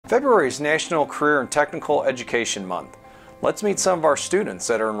February is National Career and Technical Education Month. Let's meet some of our students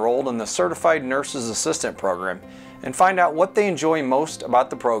that are enrolled in the Certified Nurses Assistant program and find out what they enjoy most about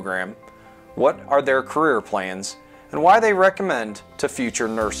the program, what are their career plans, and why they recommend to future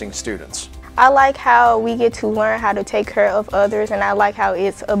nursing students. I like how we get to learn how to take care of others, and I like how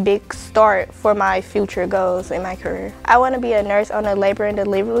it's a big start for my future goals in my career. I want to be a nurse on a labor and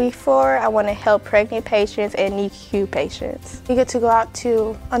delivery floor. I want to help pregnant patients and NICU patients. You get to go out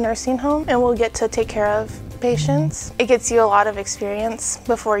to a nursing home and we'll get to take care of patients. It gets you a lot of experience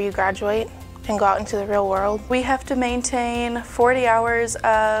before you graduate and go out into the real world. We have to maintain 40 hours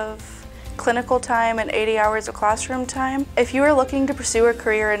of clinical time and 80 hours of classroom time. If you are looking to pursue a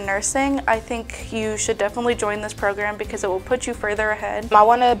career in nursing, I think you should definitely join this program because it will put you further ahead. I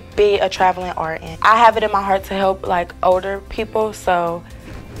want to be a traveling RN. I have it in my heart to help older people, so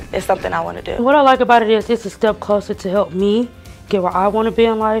it's something I want to do. What I like about it is it's a step closer to help me get where I want to be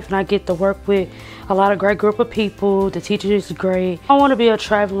in life, and I get to work with a lot of great group of people. The teachers is great. I want to be a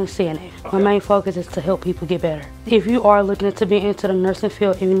traveling CNA. My main focus is to help people get better. If you are looking to be into the nursing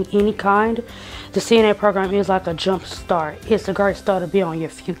field in any kind, the CNA program is like a jump start. It's a great start to be on your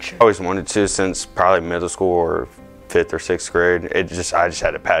future. I always wanted to since probably middle school or 5th or 6th grade. I just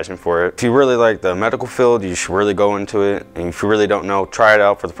had a passion for it. If you really like the medical field, you should really go into it. And if you really don't know, try it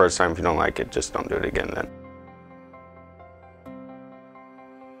out for the first time. If you don't like it, just don't do it again then.